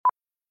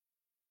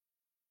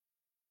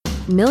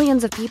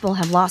Millions of people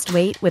have lost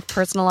weight with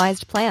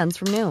personalized plans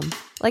from Noom.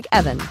 Like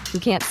Evan, who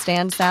can't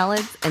stand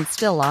salads and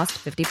still lost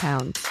 50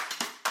 pounds.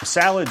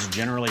 Salads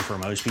generally for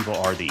most people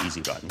are the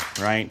easy button,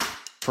 right?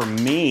 For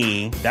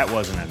me, that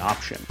wasn't an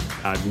option.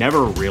 I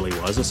never really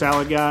was a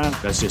salad guy.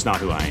 That's just not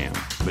who I am.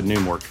 But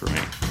Noom worked for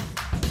me.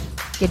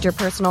 Get your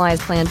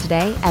personalized plan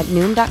today at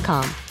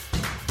Noom.com.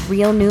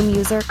 Real Noom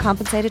user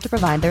compensated to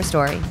provide their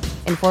story.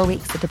 In 4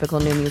 weeks, the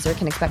typical Noom user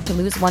can expect to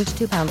lose 1 to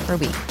 2 pounds per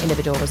week.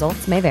 Individual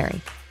results may vary.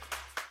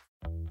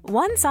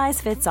 One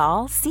size fits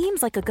all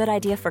seems like a good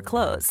idea for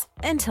clothes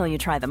until you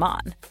try them on.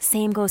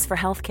 Same goes for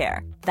healthcare.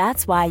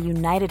 That's why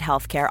United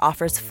Healthcare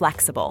offers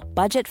flexible,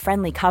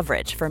 budget-friendly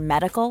coverage for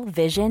medical,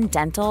 vision,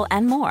 dental,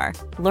 and more.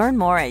 Learn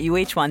more at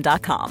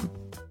uh1.com.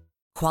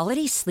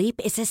 Quality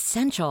sleep is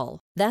essential.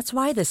 That's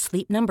why the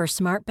Sleep Number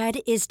Smart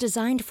Bed is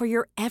designed for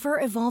your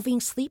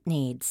ever-evolving sleep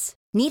needs.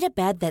 Need a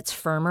bed that's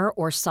firmer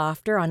or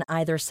softer on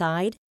either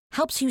side?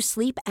 Helps you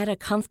sleep at a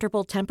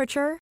comfortable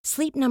temperature?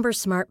 Sleep Number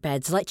Smart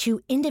Beds let you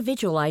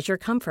individualize your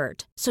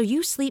comfort, so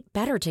you sleep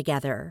better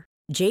together.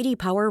 J.D.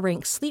 Power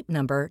ranks Sleep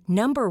Number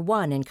number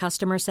 1 in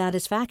customer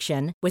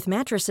satisfaction with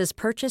mattresses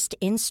purchased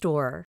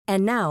in-store.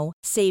 And now,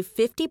 save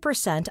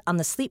 50% on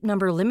the Sleep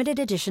Number Limited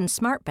Edition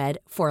Smart Bed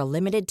for a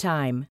limited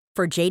time.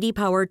 For J.D.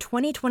 Power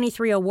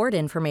 2023 award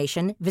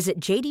information, visit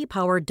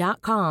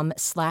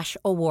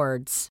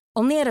jdpower.com/awards.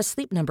 Only at a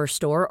Sleep Number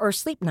store or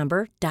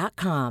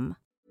sleepnumber.com.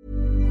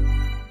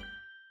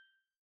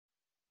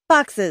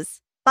 Boxes.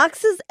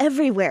 Boxes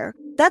everywhere.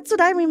 That's what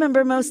I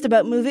remember most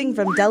about moving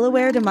from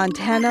Delaware to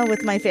Montana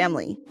with my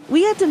family.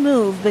 We had to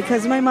move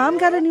because my mom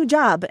got a new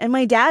job and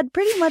my dad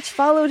pretty much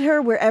followed her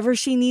wherever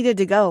she needed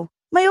to go.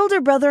 My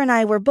older brother and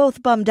I were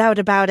both bummed out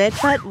about it,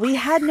 but we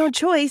had no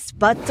choice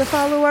but to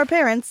follow our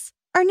parents.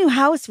 Our new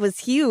house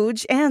was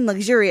huge and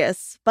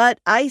luxurious, but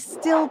I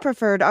still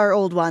preferred our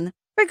old one.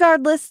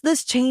 Regardless,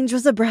 this change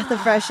was a breath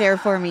of fresh air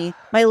for me.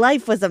 My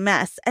life was a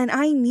mess, and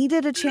I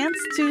needed a chance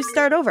to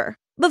start over.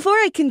 Before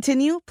I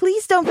continue,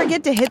 please don't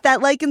forget to hit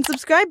that like and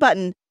subscribe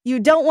button. You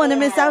don't want to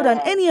miss out on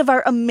any of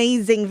our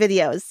amazing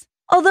videos.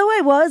 Although I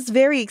was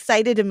very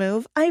excited to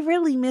move, I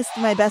really missed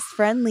my best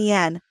friend,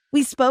 Leanne.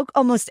 We spoke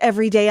almost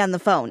every day on the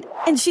phone,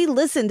 and she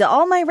listened to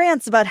all my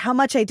rants about how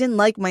much I didn't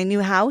like my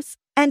new house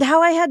and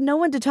how I had no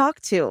one to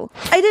talk to.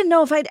 I didn't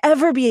know if I'd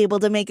ever be able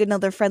to make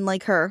another friend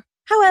like her.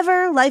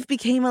 However, life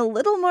became a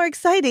little more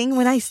exciting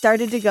when I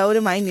started to go to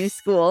my new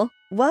school.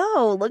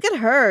 Whoa, look at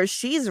her.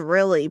 She's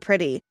really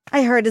pretty.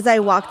 I heard as I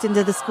walked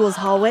into the school's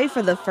hallway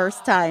for the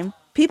first time.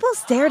 People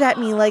stared at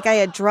me like I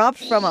had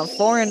dropped from a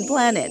foreign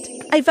planet.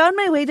 I found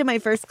my way to my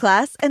first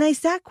class and I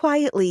sat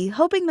quietly,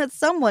 hoping that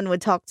someone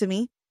would talk to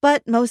me.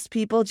 But most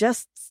people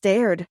just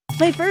stared.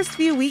 My first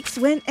few weeks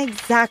went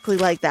exactly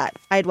like that.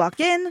 I'd walk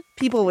in,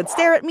 people would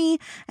stare at me,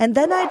 and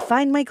then I'd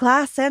find my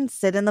class and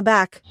sit in the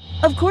back.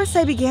 Of course,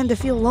 I began to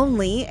feel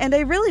lonely, and I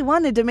really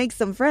wanted to make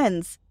some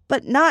friends.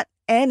 But not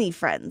any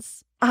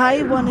friends.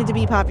 I wanted to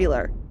be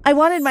popular. I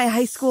wanted my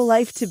high school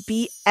life to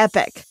be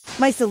epic.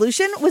 My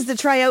solution was to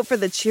try out for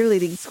the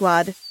cheerleading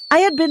squad. I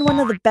had been one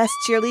of the best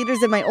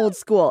cheerleaders in my old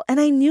school, and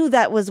I knew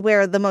that was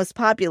where the most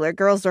popular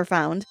girls were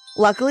found.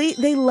 Luckily,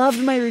 they loved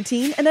my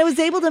routine, and I was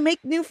able to make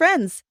new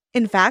friends.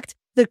 In fact,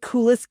 the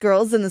coolest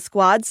girls in the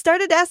squad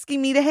started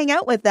asking me to hang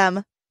out with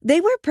them.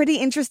 They were pretty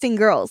interesting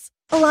girls.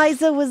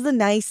 Eliza was the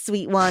nice,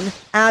 sweet one.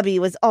 Abby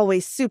was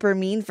always super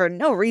mean for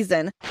no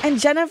reason, and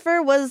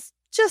Jennifer was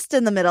just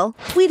in the middle.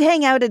 We'd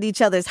hang out at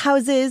each other's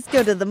houses,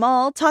 go to the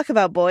mall, talk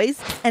about boys,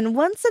 and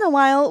once in a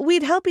while,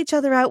 we'd help each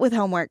other out with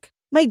homework.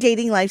 My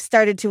dating life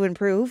started to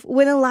improve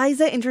when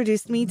Eliza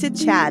introduced me to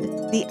Chad,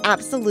 the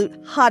absolute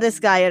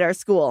hottest guy at our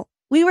school.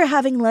 We were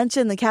having lunch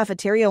in the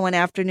cafeteria one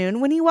afternoon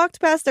when he walked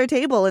past our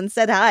table and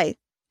said hi.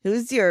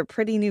 "Who's your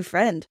pretty new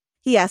friend?"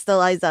 he asked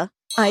Eliza.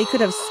 I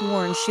could have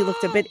sworn she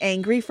looked a bit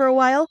angry for a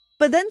while,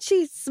 but then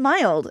she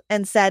smiled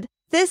and said,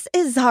 "This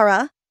is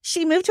Zara.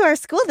 She moved to our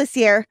school this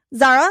year.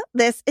 Zara,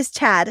 this is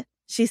Chad,"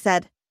 she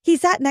said. He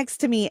sat next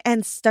to me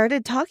and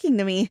started talking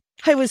to me.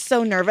 I was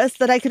so nervous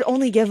that I could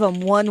only give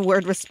him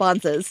one-word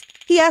responses.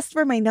 He asked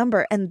for my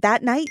number, and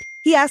that night,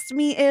 he asked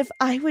me if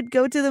I would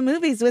go to the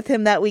movies with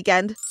him that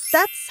weekend.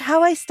 That's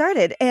how I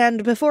started,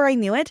 and before I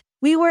knew it,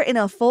 we were in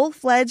a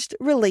full-fledged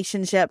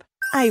relationship.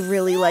 I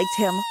really liked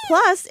him.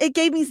 Plus, it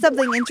gave me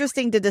something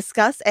interesting to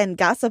discuss and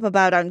gossip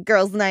about on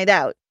Girls' Night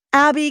Out.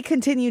 Abby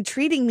continued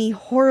treating me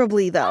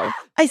horribly, though.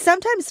 I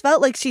sometimes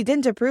felt like she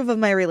didn't approve of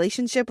my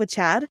relationship with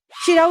Chad.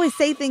 She'd always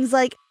say things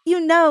like, "You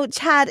know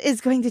Chad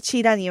is going to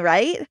cheat on you,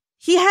 right?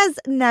 He has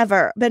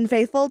never been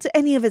faithful to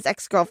any of his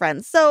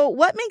ex-girlfriends, so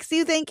what makes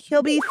you think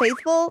he'll be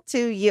faithful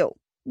to you?"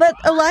 But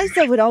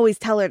Eliza would always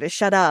tell her to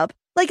shut up.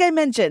 Like I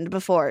mentioned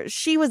before,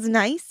 she was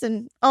nice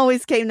and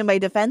always came to my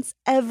defense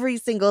every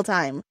single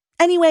time.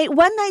 Anyway,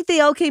 one night they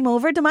all came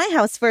over to my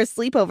house for a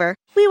sleepover.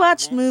 We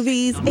watched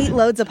movies, ate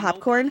loads of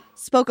popcorn,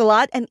 spoke a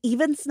lot, and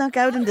even snuck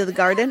out into the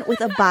garden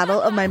with a bottle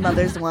of my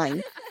mother's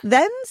wine.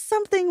 Then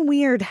something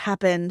weird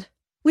happened.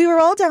 We were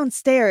all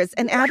downstairs,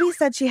 and Abby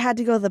said she had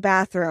to go to the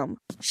bathroom.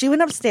 She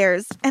went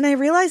upstairs, and I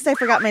realized I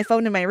forgot my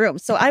phone in my room,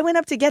 so I went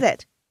up to get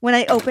it. When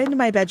I opened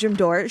my bedroom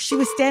door, she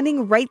was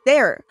standing right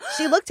there.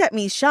 She looked at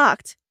me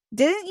shocked.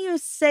 "Didn't you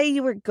say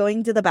you were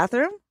going to the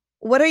bathroom?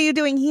 What are you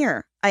doing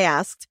here?" I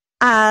asked.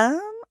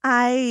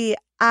 I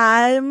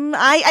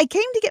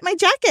came to get my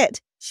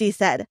jacket," she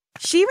said.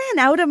 She ran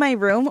out of my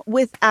room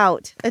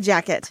without a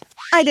jacket.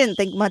 I didn't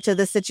think much of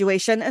the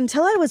situation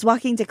until I was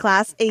walking to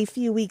class a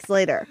few weeks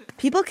later.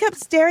 People kept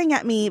staring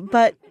at me,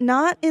 but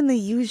not in the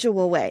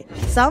usual way.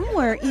 Some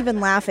were even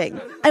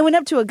laughing. I went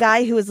up to a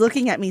guy who was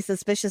looking at me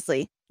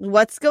suspiciously.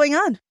 "What's going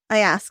on?" I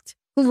asked.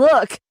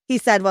 "Look," he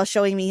said while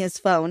showing me his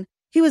phone.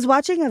 He was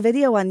watching a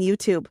video on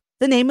YouTube.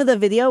 The name of the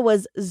video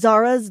was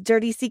Zara's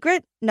Dirty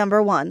Secret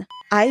 #1.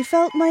 I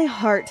felt my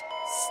heart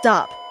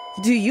stop.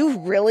 "Do you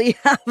really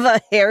have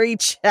a hairy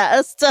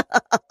chest?"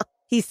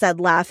 he said,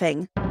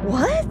 laughing.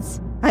 "What?"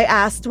 I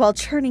asked while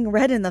turning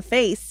red in the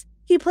face.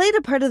 He played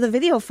a part of the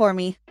video for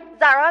me.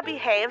 "Zara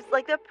behaves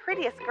like the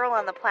prettiest girl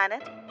on the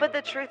planet, but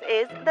the truth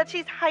is that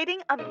she's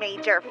hiding a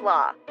major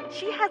flaw.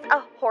 She has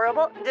a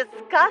horrible,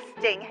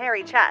 disgusting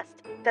hairy chest.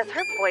 Does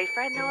her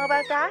boyfriend know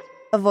about that?"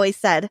 a voice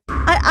said.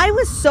 I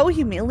was so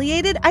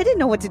humiliated, I didn't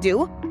know what to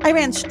do. I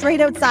ran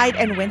straight outside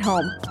and went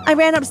home. I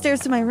ran upstairs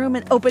to my room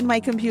and opened my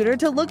computer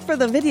to look for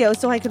the video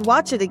so I could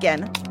watch it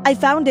again. I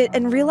found it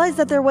and realized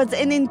that there was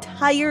an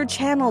entire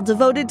channel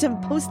devoted to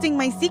posting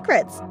my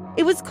secrets.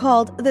 It was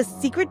called The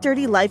Secret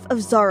Dirty Life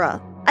of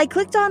Zara. I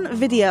clicked on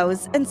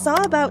videos and saw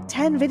about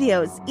 10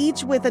 videos,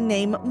 each with a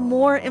name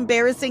more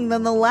embarrassing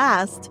than the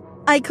last.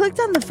 I clicked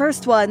on the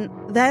first one,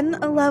 then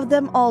allowed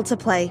them all to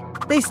play.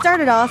 They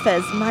started off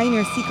as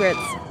minor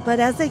secrets, but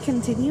as they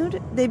continued,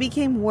 they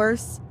became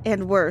worse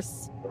and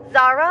worse.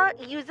 Zara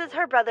uses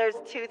her brother's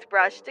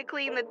toothbrush to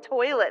clean the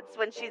toilets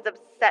when she's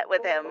upset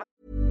with him.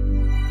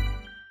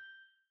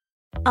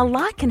 A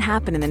lot can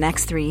happen in the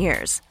next 3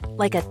 years.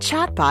 Like a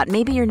chatbot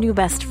may be your new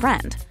best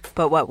friend.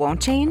 But what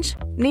won't change?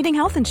 Needing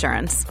health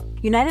insurance.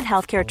 United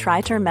Healthcare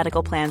Tri-Term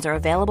Medical Plans are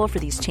available for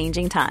these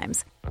changing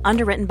times.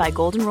 Underwritten by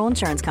Golden Rule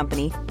Insurance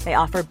Company, they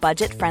offer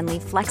budget-friendly,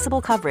 flexible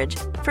coverage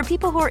for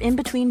people who are in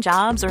between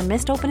jobs or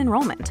missed open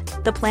enrollment.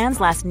 The plans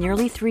last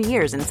nearly 3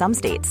 years in some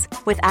states,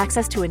 with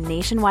access to a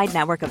nationwide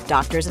network of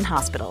doctors and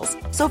hospitals.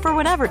 So for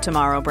whatever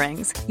tomorrow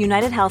brings,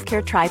 United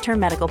Healthcare Tri-Term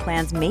Medical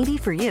Plans may be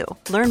for you.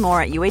 Learn more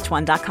at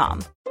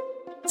uh1.com.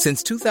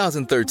 Since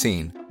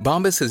 2013,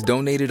 Bombas has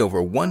donated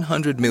over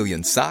 100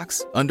 million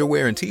socks,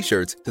 underwear, and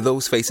T-shirts to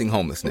those facing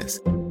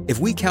homelessness. If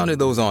we counted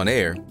those on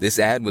air, this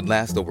ad would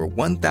last over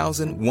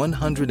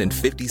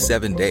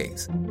 1,157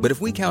 days. But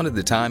if we counted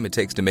the time it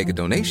takes to make a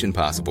donation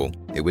possible,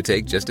 it would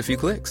take just a few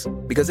clicks.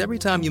 Because every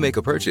time you make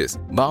a purchase,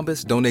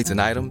 Bombas donates an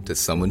item to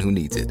someone who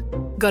needs it.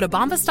 Go to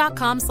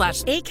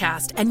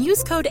bombas.com/ACAST and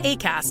use code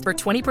ACAST for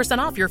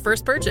 20% off your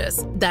first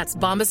purchase. That's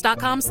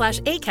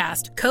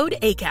bombas.com/ACAST, code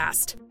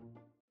ACAST.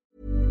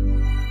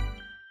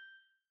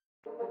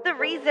 The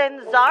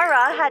reason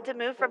Zara had to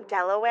move from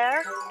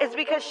Delaware is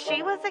because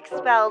she was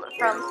expelled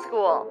from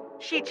school.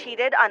 She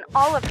cheated on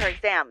all of her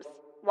exams.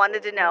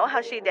 Wanted to know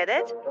how she did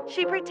it?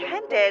 She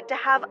pretended to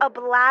have a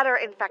bladder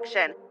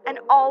infection and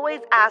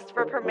always asked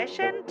for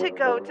permission to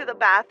go to the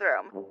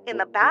bathroom. In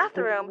the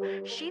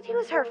bathroom, she'd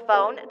use her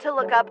phone to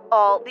look up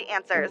all the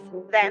answers.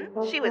 Then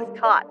she was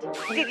caught.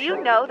 Did you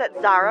know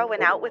that Zara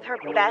went out with her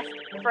best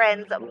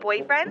friend's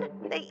boyfriend?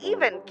 They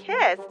even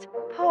kissed.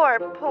 Poor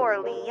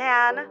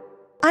Leanne.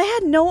 I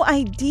had no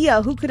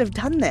idea who could have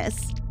done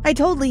this. I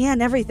told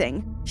Leanne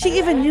everything. She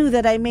even knew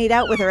that I made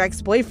out with her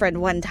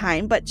ex-boyfriend one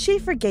time, but she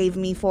forgave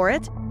me for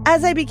it.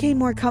 As I became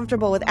more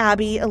comfortable with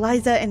Abby,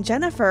 Eliza, and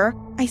Jennifer,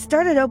 I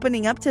started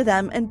opening up to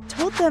them and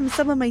told them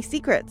some of my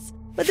secrets.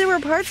 But there were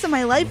parts of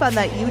my life on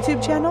that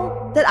YouTube channel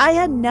that I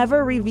had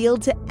never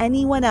revealed to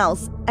anyone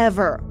else,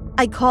 ever.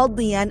 I called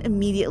Leanne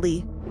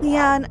immediately.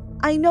 "Leanne,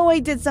 I know I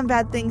did some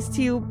bad things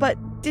to you, but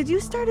did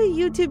you start a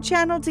YouTube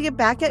channel to get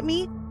back at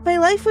me? My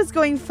life was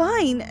going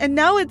fine, and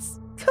now it's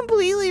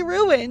completely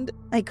ruined,"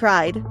 I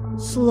cried.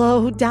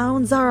 "Slow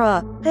down,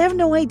 Zara. I have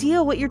no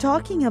idea what you're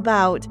talking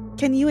about.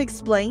 Can you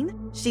explain?"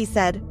 she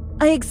said.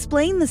 I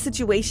explained the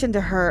situation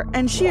to her,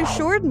 and she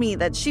assured me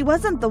that she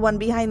wasn't the one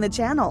behind the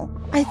channel.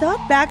 I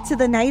thought back to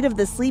the night of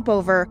the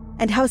sleepover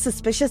and how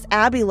suspicious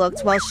Abby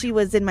looked while she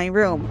was in my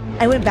room.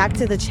 I went back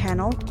to the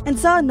channel and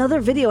saw another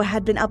video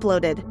had been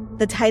uploaded.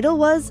 The title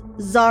was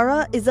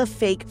 "Zara is a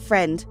Fake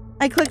Friend."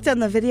 I clicked on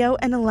the video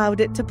and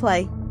allowed it to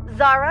play.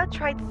 Zara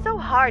tried so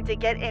hard to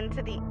get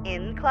into the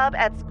in club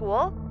at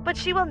school, but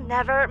she will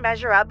never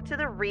measure up to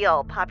the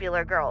real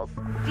popular girls.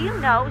 Do you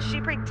know she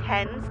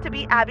pretends to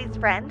be Abby's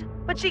friend,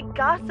 but she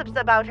gossips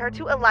about her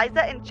to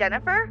Eliza and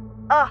Jennifer?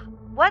 Ugh,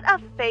 what a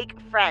fake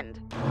friend.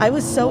 I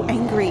was so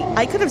angry,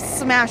 I could have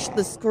smashed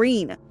the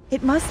screen.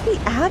 It must be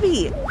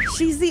Abby.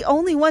 She's the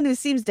only one who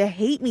seems to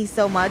hate me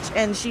so much,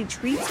 and she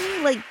treats me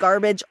like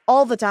garbage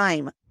all the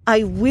time.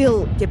 I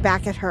will get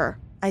back at her,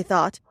 I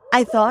thought.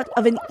 I thought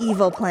of an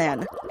evil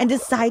plan and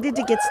decided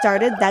to get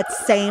started that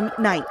same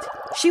night.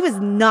 She was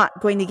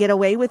not going to get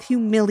away with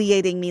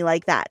humiliating me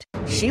like that.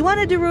 She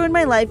wanted to ruin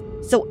my life,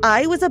 so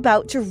I was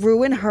about to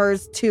ruin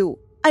hers too.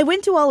 I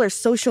went to all her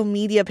social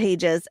media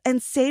pages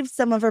and saved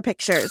some of her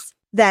pictures.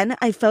 Then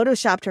I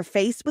photoshopped her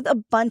face with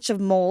a bunch of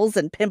moles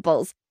and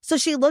pimples, so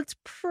she looked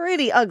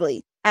pretty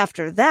ugly.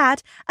 After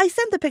that, I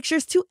sent the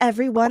pictures to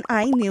everyone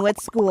I knew at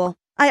school.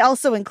 I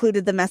also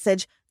included the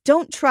message,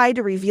 "Don't try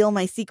to reveal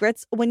my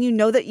secrets when you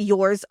know that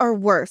yours are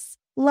worse.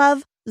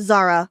 Love,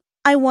 Zara."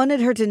 I wanted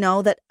her to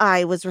know that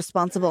I was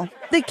responsible.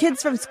 The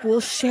kids from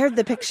school shared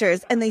the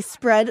pictures and they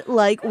spread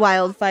like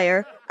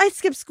wildfire. I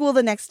skipped school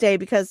the next day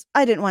because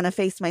I didn't want to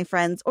face my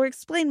friends or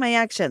explain my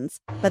actions.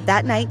 But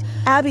that night,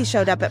 Abby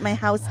showed up at my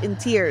house in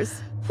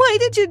tears. "Why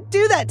did you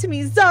do that to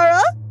me,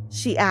 Zara?"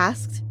 she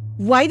asked.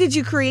 "Why did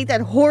you create that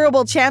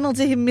horrible channel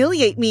to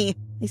humiliate me?"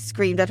 I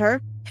screamed at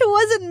her. "It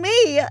wasn't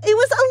me. It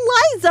was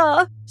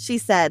Eliza," she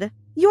said.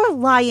 "You're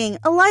lying.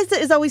 Eliza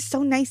is always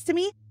so nice to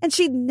me, and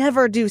she'd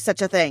never do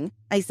such a thing,"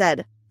 I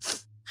said.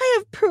 "I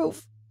have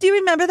proof. Do you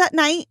remember that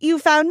night you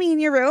found me in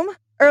your room?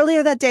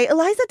 Earlier that day,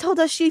 Eliza told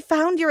us she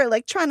found your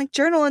electronic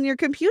journal on your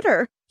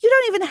computer. You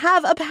don't even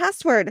have a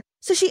password.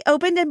 So she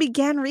opened and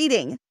began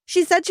reading.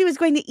 She said she was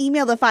going to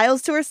email the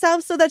files to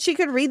herself so that she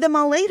could read them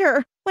all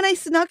later. When I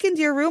snuck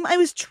into your room, I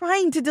was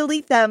trying to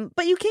delete them,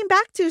 but you came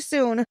back too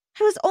soon.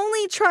 I was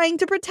only trying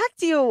to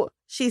protect you,"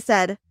 she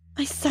said.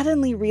 I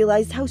suddenly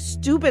realized how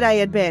stupid I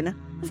had been.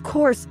 Of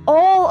course,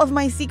 all of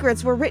my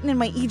secrets were written in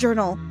my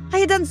e-journal. I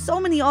had done so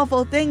many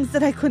awful things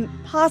that I couldn't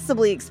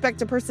possibly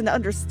expect a person to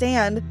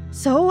understand,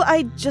 so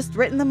I'd just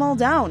written them all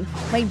down.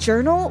 My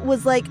journal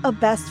was like a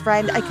best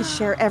friend I could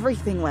share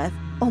everything with.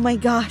 Oh my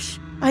gosh,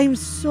 I'm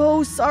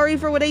so sorry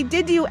for what I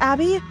did to you,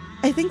 Abby.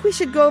 I think we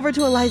should go over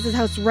to Eliza's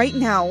house right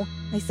now,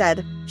 I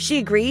said. She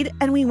agreed,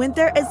 and we went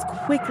there as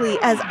quickly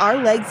as our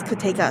legs could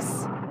take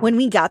us. When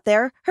we got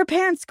there, her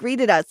parents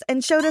greeted us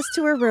and showed us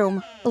to her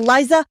room.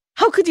 "Eliza,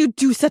 how could you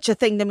do such a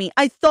thing to me?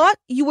 I thought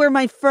you were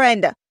my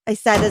friend," I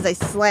said as I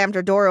slammed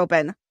her door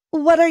open.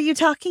 "What are you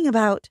talking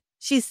about?"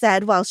 she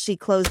said while she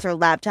closed her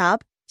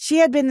laptop. She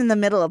had been in the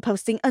middle of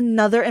posting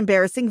another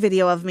embarrassing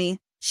video of me.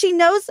 "She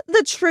knows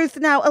the truth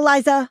now,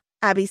 Eliza,"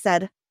 Abby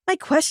said. "My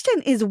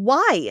question is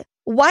why?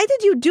 Why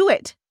did you do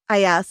it?"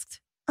 I asked.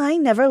 "I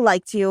never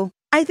liked you.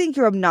 I think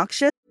you're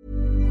obnoxious."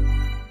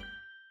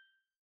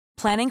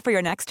 Planning for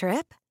your next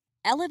trip?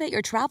 Elevate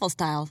your travel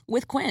style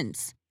with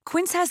Quince.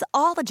 Quince has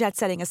all the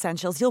jet-setting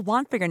essentials you'll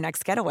want for your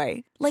next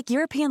getaway, like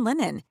European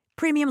linen,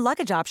 premium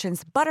luggage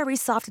options, buttery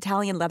soft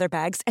Italian leather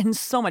bags, and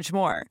so much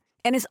more.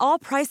 And is all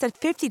priced at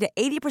 50 to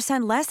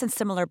 80% less than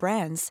similar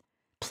brands.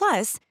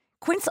 Plus,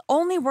 Quince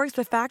only works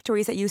with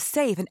factories that use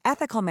safe and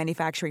ethical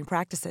manufacturing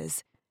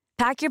practices.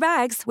 Pack your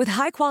bags with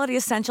high-quality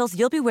essentials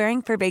you'll be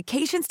wearing for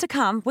vacations to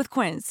come with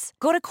Quince.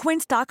 Go to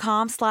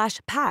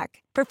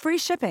quince.com/pack for free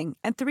shipping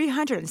and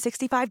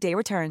 365-day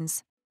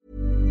returns.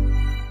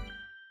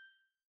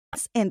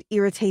 And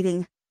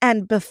irritating.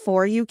 And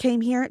before you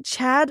came here,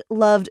 Chad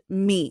loved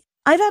me.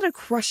 I've had a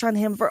crush on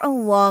him for a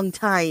long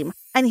time,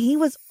 and he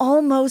was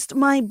almost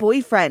my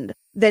boyfriend.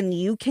 Then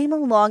you came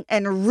along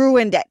and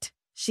ruined it,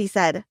 she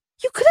said.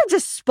 "You could have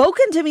just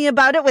spoken to me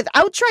about it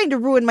without trying to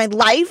ruin my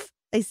life,"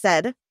 I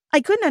said.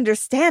 I couldn't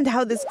understand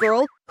how this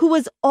girl, who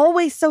was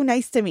always so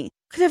nice to me,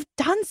 could have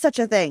done such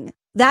a thing.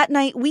 That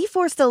night, we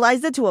forced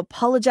Eliza to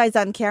apologize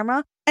on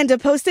camera and to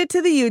post it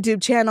to the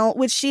YouTube channel,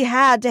 which she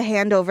had to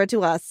hand over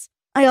to us.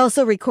 I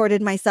also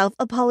recorded myself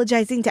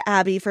apologizing to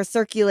Abby for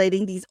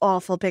circulating these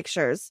awful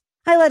pictures.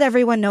 I let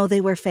everyone know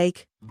they were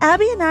fake.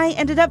 Abby and I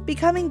ended up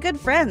becoming good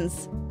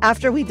friends.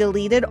 After we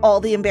deleted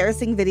all the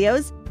embarrassing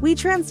videos, we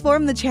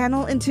transformed the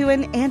channel into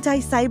an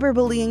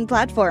anti-cyberbullying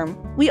platform.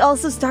 We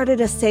also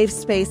started a safe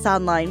space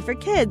online for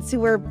kids who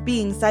were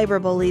being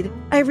cyberbullied.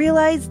 I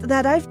realized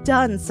that I've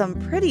done some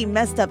pretty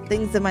messed up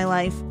things in my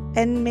life,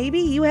 and maybe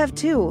you have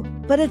too.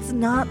 But it's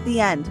not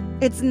the end.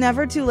 It's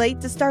never too late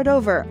to start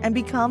over and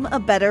become a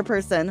better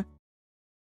person.